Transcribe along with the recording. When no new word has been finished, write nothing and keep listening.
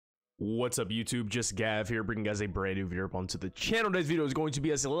What's up, YouTube? JustGav here, bringing you guys a brand new video up onto the channel. Today's video is going to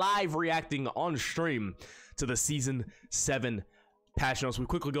be us live reacting on stream to the Season 7 patch notes. We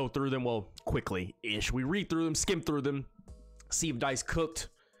quickly go through them, well, quickly-ish. We read through them, skim through them, see if DICE cooked,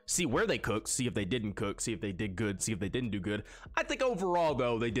 see where they cooked, see if they didn't cook, see if they did good, see if they didn't do good. I think overall,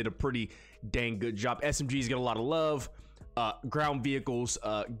 though, they did a pretty dang good job. SMGs get a lot of love. Ground vehicles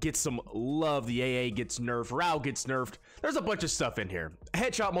get some love. The AA gets nerfed. RAL gets nerfed. There's a bunch of stuff in here.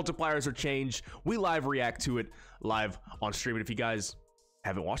 Headshot multipliers are changed. We live react to it live on stream. And if you guys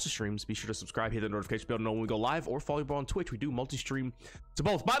haven't watched the streams, be sure to subscribe, hit the notification bell to know when we go live, or follow me on Twitch. We do multi-stream to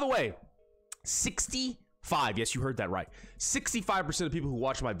both. By the way, 65, yes, you heard that right, 65% of people who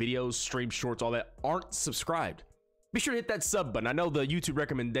watch my videos, stream, shorts, all that, aren't subscribed. Be sure to hit that sub button. I know the YouTube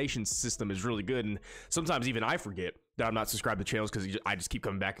recommendation system is really good, and sometimes even I forget that I'm not subscribed to channels because I just keep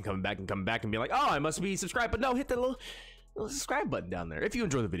coming back and coming back and coming back and be like, oh, I must be subscribed. But no, hit that little subscribe button down there if you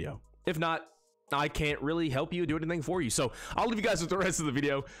enjoy the video. If not, I can't really help you do anything for you. So I'll leave you guys with the rest of the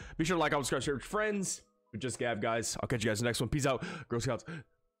video. Be sure to like, comment, subscribe, share with your friends. JustGav, guys. I'll catch you guys in the next one. Peace out, Girl Scouts.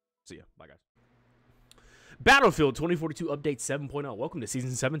 See ya. Bye, guys. Battlefield 2042 Update 7.0. Welcome to Season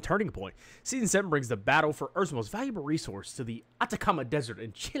 7 Turning Point. Season 7 brings the battle for Earth's most valuable resource to the Atacama Desert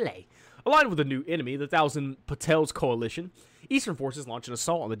in Chile. Aligned with a new enemy, the Thousand Patel's Coalition, Eastern forces launch an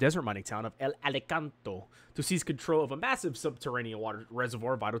assault on the desert mining town of El Alicanto to seize control of a massive subterranean water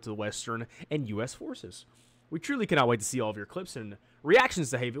reservoir vital to the Western and U.S. forces. We truly cannot wait to see all of your clips and reactions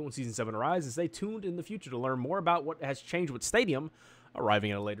to Haven when Season 7 arrives, and stay tuned in the future to learn more about what has changed with Stadium,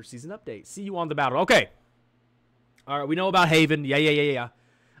 arriving in a later season update. See you on the battle. Okay. All right, we know about Haven. Yeah.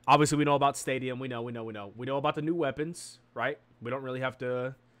 Obviously, we know about Stadium. We know. We know about the new weapons, right? We don't really have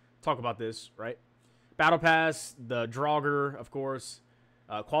to talk about this, right? Battle Pass, the Draugr, of course.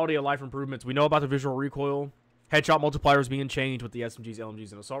 Quality of life improvements. We know about the visual recoil. Headshot multipliers being changed with the SMGs,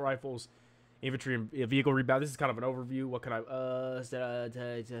 LMGs, and assault rifles. Infantry and vehicle rebound. This is kind of an overview. What can I...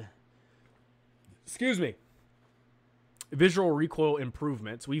 excuse me. Visual recoil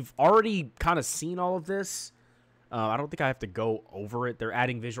improvements. We've already kind of seen all of this. I don't think I have to go over it. They're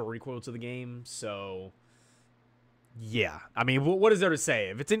adding visual recoil to the game, so yeah. I mean, what is there to say?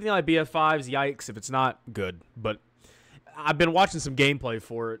 If it's anything like BF5s, yikes. If it's not, good. But I've been watching some gameplay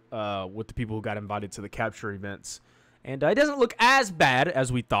for it with the people who got invited to the capture events, and it doesn't look as bad as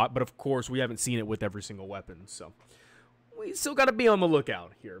we thought, but of course, we haven't seen it with every single weapon, so we still got to be on the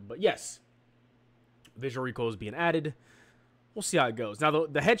lookout here. But yes, visual recoil is being added. We'll see how it goes. Now,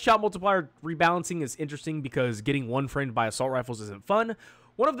 the headshot multiplier rebalancing is interesting because getting one framed by assault rifles isn't fun.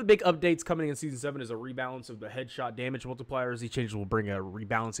 One of the big updates coming in Season 7 is a rebalance of the headshot damage multipliers. These changes will bring a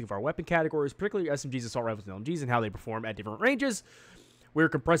rebalancing of our weapon categories, particularly SMGs, assault rifles, and LMGs, and how they perform at different ranges. We're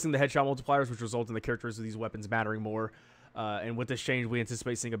compressing the headshot multipliers, which result in the characteristics of these weapons mattering more. And with this change, we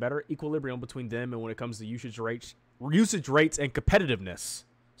anticipate seeing a better equilibrium between them and when it comes to usage rates and competitiveness.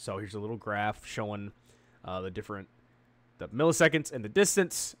 So here's a little graph showing the different... the milliseconds and the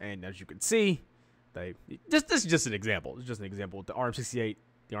distance, and as you can see, this is just an example. It's just an example with the RM68,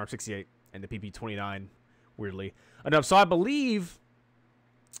 and the PP29. Weirdly enough, so I believe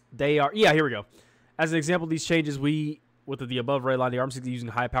they are. Yeah, here we go. As an example, these changes with the above red line, the RM60 using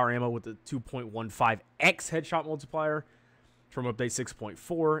high power ammo with the 2.15x headshot multiplier from update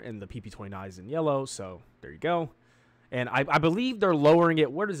 6.4, and the PP29 is in yellow. So there you go. And I believe they're lowering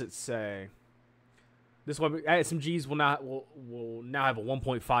it. Where does it say? This one, SMGs will now have a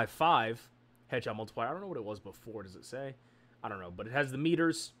 1.55 headshot multiplier. I don't know what it was before. Does it say? I don't know, but it has the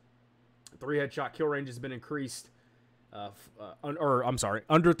meters. 3 headshot kill range has been increased. I'm sorry,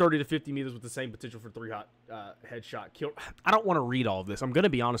 under 30 to 50 meters with the same potential for 3 headshot kill. I don't want to read all of this. I'm gonna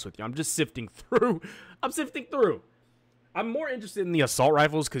be honest with you. I'm just sifting through. I'm more interested in the assault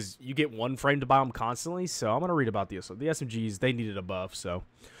rifles because you get one frame to buy them constantly. So I'm gonna read about the SMGs. They needed a buff, so.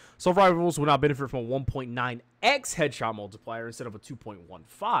 Assault rifles will now benefit from a 1.9x headshot multiplier instead of a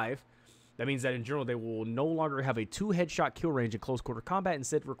 2.15. That means that in general, they will no longer have a 2 headshot kill range in close quarter combat.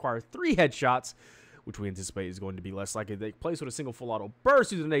 Instead, require 3 headshots, which we anticipate is going to be less likely to take place with a single full auto burst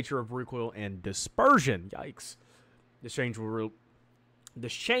due to the nature of recoil and dispersion. Yikes. This change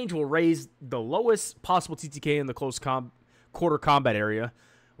will raise the lowest possible TTK in the close quarter combat area,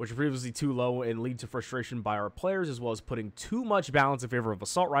 which are previously too low and lead to frustration by our players, as well as putting too much balance in favor of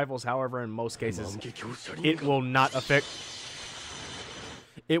assault rifles. However, in most cases, it will not affect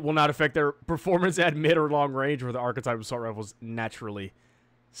their performance at mid or long range, where the archetype of assault rifles naturally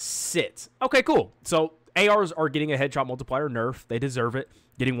sit. Okay, cool. So ARs are getting a headshot multiplier nerf. They deserve it.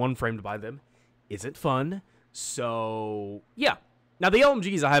 Getting one framed by them isn't fun. So yeah. Now the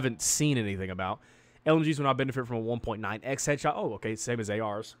LMGs I haven't seen anything about. LMGs will not benefit from a 1.9x headshot. Oh, okay, same as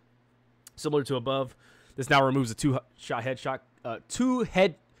ARs. Similar to above, this now removes a two headshot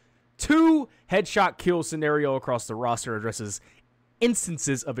kill scenario across the roster, addresses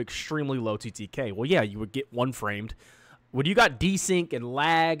instances of extremely low TTK. Well, yeah, you would get one framed. When you got desync and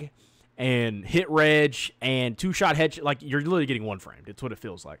lag and hit reg and two-shot headshot, like, you're literally getting one framed. It's what it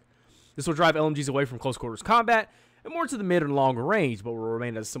feels like. This will drive LMGs away from close quarters combat and more to the mid and long range, but will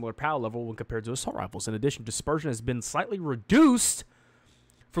remain at a similar power level when compared to assault rifles. In addition, dispersion has been slightly reduced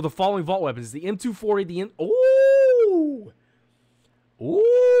for the following vault weapons: the M240, the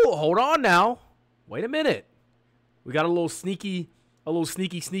Ooh, hold on now. Wait a minute. We got a little sneaky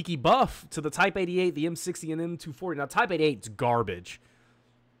buff to the Type 88, the M60, and M240. Now, Type 88's garbage,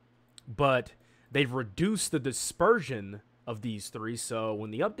 but they've reduced the dispersion of these three, so when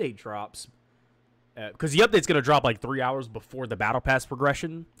the update drops, because the update's going to drop like 3 hours before the Battle Pass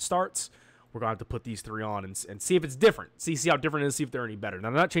progression starts, we're going to have to put these three on and see if it's different. See how different it is, see if they're any better. Now,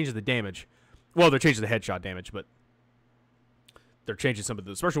 they're not changing the damage. Well, they're changing the headshot damage, but they're changing some of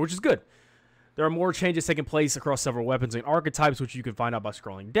the dispersion, which is good. There are more changes taking place across several weapons and archetypes, which you can find out by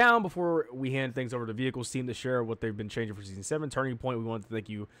scrolling down. Before we hand things over to the vehicles team to share what they've been changing for Season 7. Turning Point, we want to thank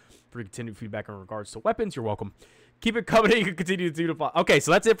you for your continued feedback in regards to weapons. You're welcome. Keep it coming. You can continue to follow. Okay,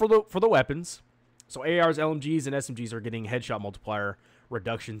 so that's it for the weapons. So ARs, LMGs, and SMGs are getting headshot multiplier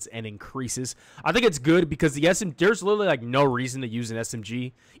reductions and increases. I think it's good because the there's literally like no reason to use an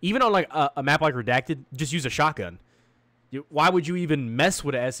SMG. Even on like a map like Redacted, just use a shotgun. Why would you even mess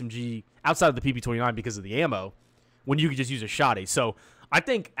with an SMG outside of the PP29 because of the ammo when you could just use a shotty? So I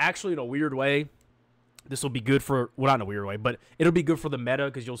think actually in a weird way, this will be good for, well, not in a weird way, but it'll be good for the meta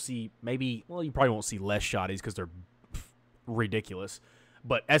because you'll see maybe, well, you probably won't see less shotties because they're ridiculous.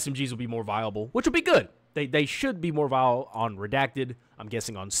 But SMGs will be more viable, which will be good. They should be more viable on Redacted. I'm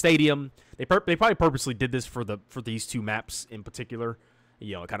guessing on Stadium. They probably purposely did this for these two maps in particular.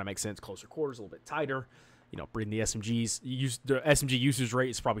 You know, it kind of makes sense. Closer quarters, a little bit tighter. You know, bring the SMGs. The SMG usage rate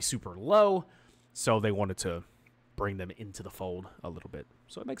is probably super low, so they wanted to bring them into the fold a little bit.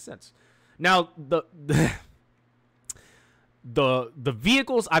 So it makes sense. Now the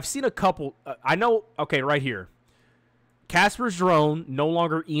vehicles, I've seen a couple. I know. Okay, right here. Casper's drone no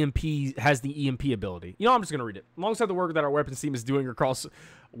longer has the EMP ability. You know, I'm just gonna read it. Alongside the work that our weapons team is doing across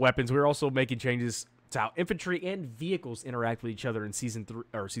weapons, we're also making changes to how infantry and vehicles interact with each other in Season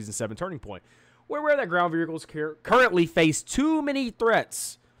 7 Turning Point. We're aware that ground vehicles currently face too many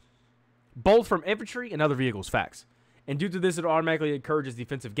threats, both from infantry and other vehicles. Facts. And due to this, it automatically encourages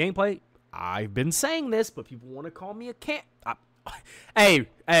defensive gameplay. I've been saying this, but people want to call me a can't. Hey.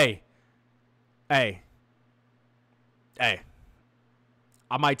 I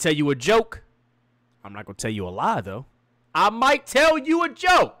might tell you a joke. I'm not going to tell you a lie, though. I might tell you a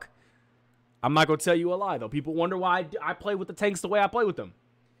joke. I'm not going to tell you a lie, though. People wonder why I play with the tanks the way I play with them.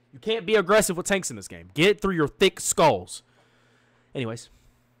 You can't be aggressive with tanks in this game. Get it through your thick skulls. Anyways,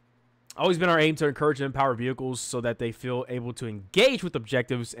 always been our aim to encourage and empower vehicles so that they feel able to engage with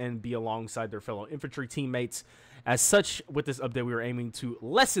objectives and be alongside their fellow infantry teammates. As such, with this update, we are aiming to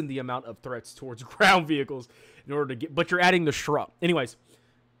lessen the amount of threats towards ground vehicles in order to get, but you're adding the shrub. Anyways,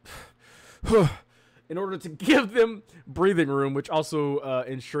 in order to give them breathing room, which also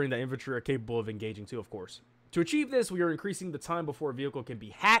ensuring that infantry are capable of engaging too, of course. To achieve this, we are increasing the time before a vehicle can be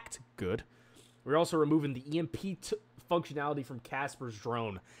hacked. Good. We're also removing the EMP functionality from Casper's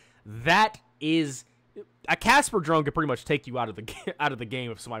drone. That is, a Casper drone could pretty much take you out of the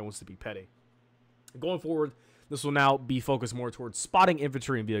game if somebody wants to be petty. Going forward, this will now be focused more towards spotting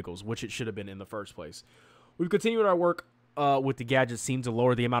infantry and vehicles, which it should have been in the first place. We've continued our work with the gadgets team to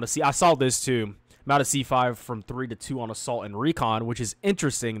lower the amount of C. I saw this too. Amount of C5 from 3 to 2 on assault and recon, which is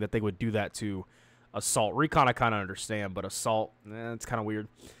interesting that they would do that to assault. Recon I kind of understand, but assault, it's kind of weird.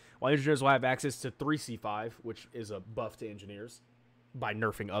 While engineers will have access to 3 C5, which is a buff to engineers by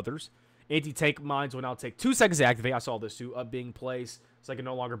nerfing others. Anti-tank mines will now take 2 seconds to activate. I saw this too, up being placed, so they can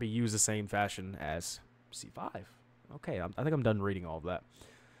no longer be used the same fashion as C5. Okay, I think I'm done reading all of that.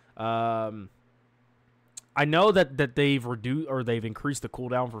 I know that they've reduced or they've increased the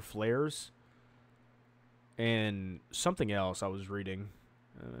cooldown for flares, and something else I was reading.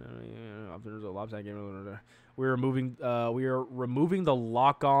 We are removing the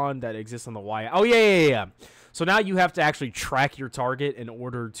lock-on that exists on the Y. Oh yeah. So now you have to actually track your target in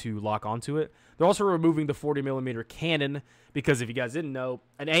order to lock onto it. They're also removing the 40mm cannon because if you guys didn't know,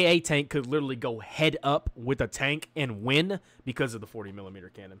 an AA tank could literally go head up with a tank and win because of the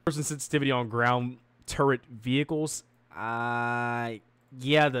 40mm cannon. Person sensitivity on ground turret vehicles. Yeah,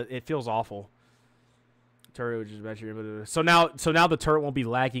 it feels awful. Turret, which is so now the turret won't be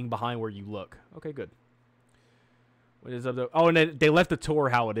lagging behind where you look. Okay, good. What is up though? Oh, and they left the tour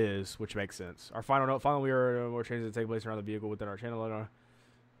how it is, which makes sense. Our final note: finally, we are more changes that take place around the vehicle within our channel.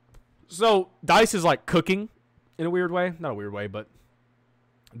 So DICE is like cooking in a weird way, not a weird way, but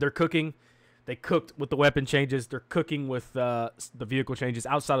they're cooking. They cooked with the weapon changes. They're cooking with the vehicle changes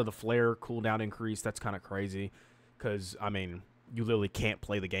outside of the flare cooldown increase. That's kind of crazy, because I mean, you literally can't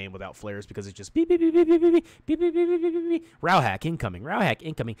play the game without flares because it's just beep beep beep beep beep beep beep beep beep beep beep beep. Row hack incoming. Row hack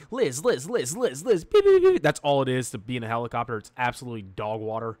incoming. Liz. Beep beep beep beep. That's all it is to be in a helicopter. It's absolutely dog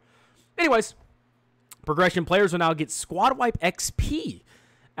water. Anyways, progression players will now get squad wipe XP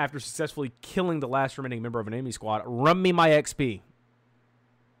after successfully killing the last remaining member of an enemy squad. Run me my XP.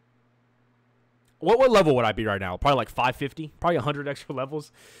 What level would I be right now? Probably like 550. Probably 100 extra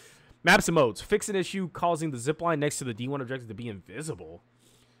levels. Maps and modes. Fix an issue causing the zipline next to the D1 objective to be invisible.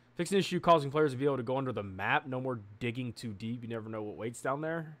 Fix an issue causing players to be able to go under the map. No more digging too deep. You never know what waits down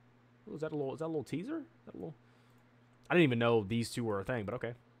there. Ooh, is that a little teaser? I didn't even know these two were a thing, but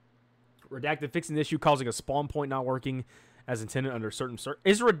okay. Redacted. Fix an issue causing a spawn point not working as intended under certain...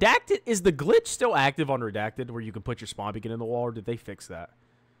 Is the glitch still active on Redacted where you can put your spawn beacon in the wall, or did they fix that?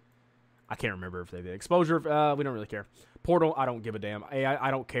 I can't remember if they did. Exposure, we don't really care. Portal, I don't give a damn. AI,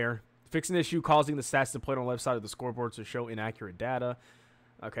 I don't care. Fix an issue causing the stats to play on the left side of the scoreboard to show inaccurate data.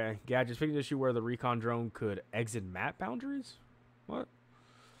 Okay. Gadgets, fix an issue where the recon drone could exit map boundaries? What?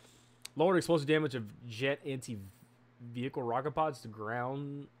 Lowered explosive damage of jet anti-vehicle rocket pods to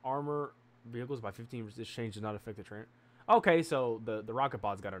ground armor vehicles by 15%. This change does not affect the train. Okay, so the rocket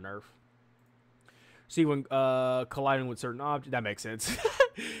pods got a nerf. See when colliding with certain objects. That makes sense.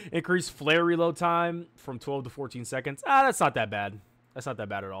 Increase flare reload time from 12 to 14 seconds. That's not that bad. That's not that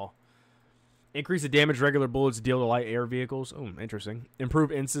bad at all. Increase the damage regular bullets deal to light air vehicles. Oh, interesting.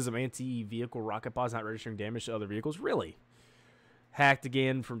 Improve instances of anti-vehicle rocket pods not registering damage to other vehicles. Really? Hacked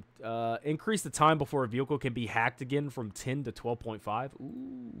again from... increase the time before a vehicle can be hacked again from 10 to 12.5.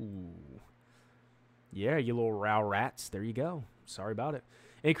 Ooh. Yeah, you little row rats. There you go. Sorry about it.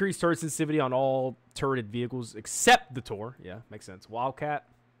 Increase turret sensitivity on all turreted vehicles except the Tor. Yeah, makes sense. Wildcat.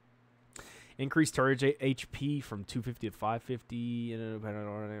 Increase turret HP from 250 to 550.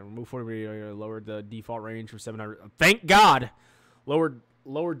 Remove 40. Lowered the default range from 700. Thank God. Lowered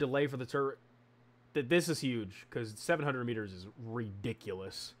delay for the turret. This is huge because 700 meters is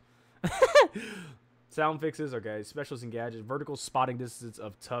ridiculous. Sound fixes. Okay. Specialists and gadgets. Vertical spotting distance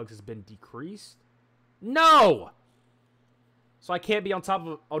of tugs has been decreased. No. So I can't be on top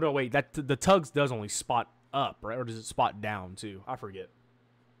of... Oh, no, wait. The tugs does only spot up, right? Or does it spot down, too? I forget.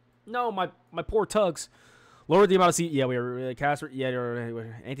 No, my poor tugs. Lower the amount of... Yeah, we are... Caster... Yeah,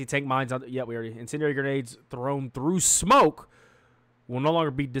 anti-tank mines... Yeah, we already... Incendiary grenades thrown through smoke will no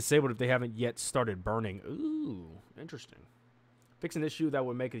longer be disabled if they haven't yet started burning. Ooh, interesting. Fix an issue that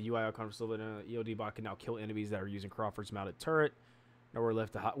would make a UI icon so that an EOD bot can now kill enemies that are using Crawford's mounted turret. Nowhere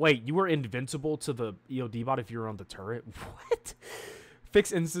left to hide. Wait, you were invincible to the EOD bot if you were on the turret? What?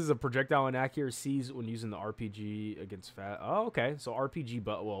 Fix instances of projectile inaccuracies when using the RPG against fat. Oh, okay. So RPG,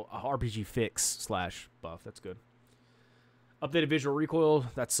 but well, RPG fix / buff. That's good. Updated visual recoil.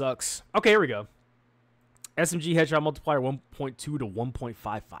 That sucks. Okay, here we go. SMG headshot multiplier 1.2 to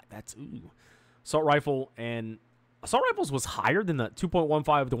 1.55. That's ooh. Assault rifle and assault rifles was higher than the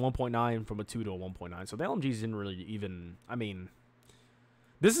 2.15 to 1.9 from a 2 to a 1.9. So the LMGs didn't really even. I mean.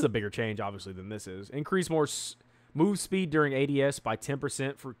 This is a bigger change, obviously, than this is. Increase more move speed during ADS by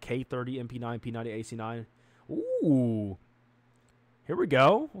 10% for K30, MP9, P90, AC9. Ooh. Here we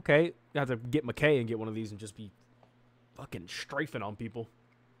go. Okay. I have to get McKay and get one of these and just be fucking strafing on people.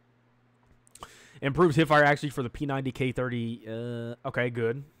 Improves hipfire actually for the P90, K30. Okay,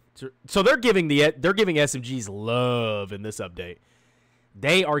 good. So they're giving SMGs love in this update.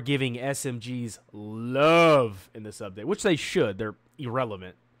 They are giving SMGs love in this update, which they should. They're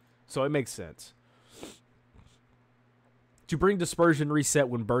irrelevant, so it makes sense. To bring dispersion reset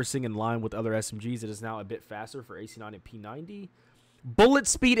when bursting in line with other SMGs, it is now a bit faster for AC9 and P90. Bullet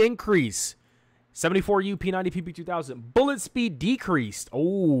speed increase. 74U, P90, PP2000. Bullet speed decreased.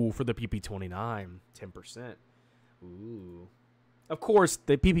 Oh, for the PP29. 10%. Ooh. Of course,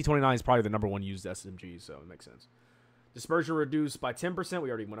 the PP29 is probably the #1 used SMG, so it makes sense. Dispersion reduced by 10%. We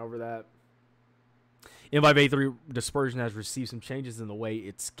already went over that. M5 A3 dispersion has received some changes in the way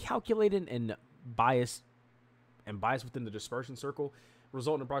it's calculated and biased within the dispersion circle,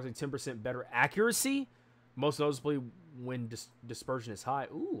 resulting in approximately 10% better accuracy, most noticeably when dispersion is high.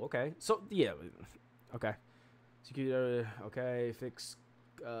 Ooh, okay. So, yeah. Okay. Okay, fix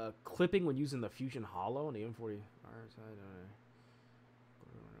clipping when using the Fusion Hollow on the M40.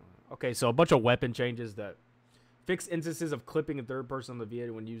 Okay, so a bunch of weapon changes that Fixed instances of clipping in third person on the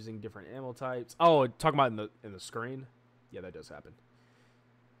V8 when using different ammo types. Oh, talking about in the screen? Yeah, that does happen.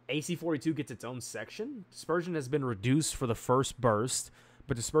 AC-42 gets its own section. Dispersion has been reduced for the first burst,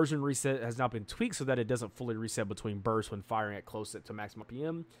 but dispersion reset has not been tweaked so that it doesn't fully reset between bursts when firing at close to maximum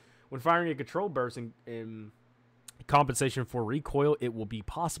PM. When firing a controlled burst in compensation for recoil, it will be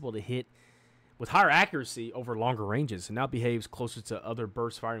possible to hit with higher accuracy over longer ranges, and now behaves closer to other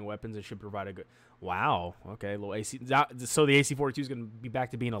burst firing weapons and should provide a good... Wow. Okay, a little AC... So the AC-42 is going to be back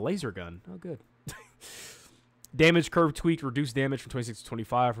to being a laser gun. Oh, good. Damage curve tweaked, reduced damage from 26 to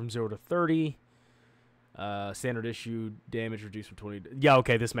 25, from 0 to 30. Standard issue damage reduced from 20. Yeah,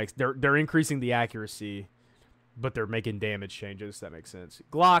 okay, this makes they're increasing the accuracy, but they're making damage changes. That makes sense.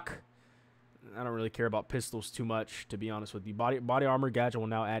 Glock. I don't really care about pistols too much, to be honest with you. Body armor gadget will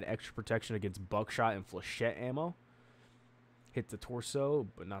now add extra protection against buckshot and flechette ammo. Hit the torso,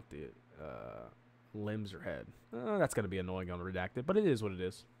 but not the limbs or head. That's going to be annoying on redacted, but it is what it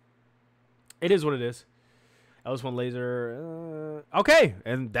is. It is what it is. L1 laser. Okay,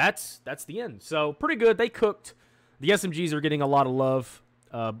 and that's the end. So pretty good. They cooked. The SMGs are getting a lot of love.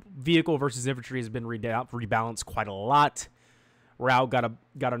 Vehicle versus infantry has been rebalanced quite a lot. Rao got a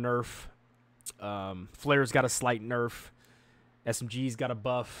nerf. Flare's got a slight nerf. SMG's got a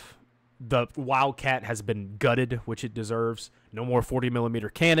buff. The Wildcat has been gutted, which it deserves. No more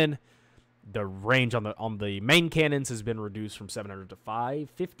 40mm cannon. The range on the main cannons has been reduced from 700 to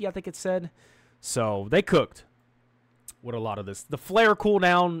 550, I think it said. So they cooked with a lot of this. The flare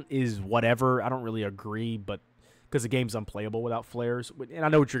cooldown is whatever. I don't really agree, but because the game's unplayable without flares. And I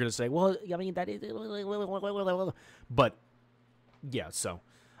know what you're going to say. Well, I mean, that is... But, yeah, so...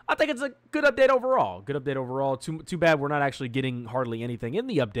 I think it's a good update overall. Good update overall. Too bad we're not actually getting hardly anything in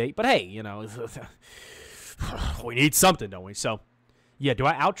the update. But, hey, you know, we need something, don't we? So, yeah, do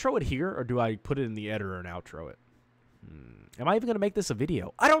I outro it here or do I put it in the editor and outro it? Am I even going to make this a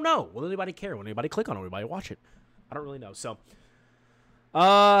video? I don't know. Will anybody care? Will anybody click on it? Will anybody watch it? I don't really know. So,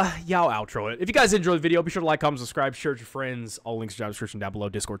 yeah, I'll outro it. If you guys enjoyed the video, be sure to like, comment, subscribe, share it with your friends. All links are in the description down below.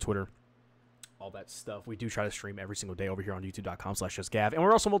 Discord, Twitter, all that stuff. We do try to stream every single day over here on youtube.com/JustGav. And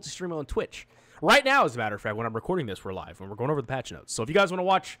we're also multi-streaming on Twitch. Right now, as a matter of fact, when I'm recording this, we're live. And we're going over the patch notes. So if you guys want to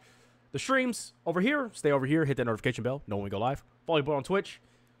watch the streams over here, stay over here. Hit that notification bell. Know when we go live. Follow me on Twitch.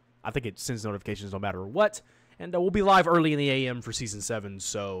 I think it sends notifications no matter what. And we'll be live early in the AM for Season 7,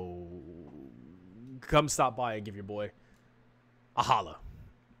 so come stop by and give your boy a holla.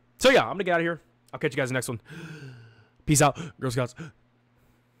 So, yeah, I'm going to get out of here. I'll catch you guys in the next one. Peace out, Girl Scouts.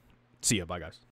 See ya. Bye, guys.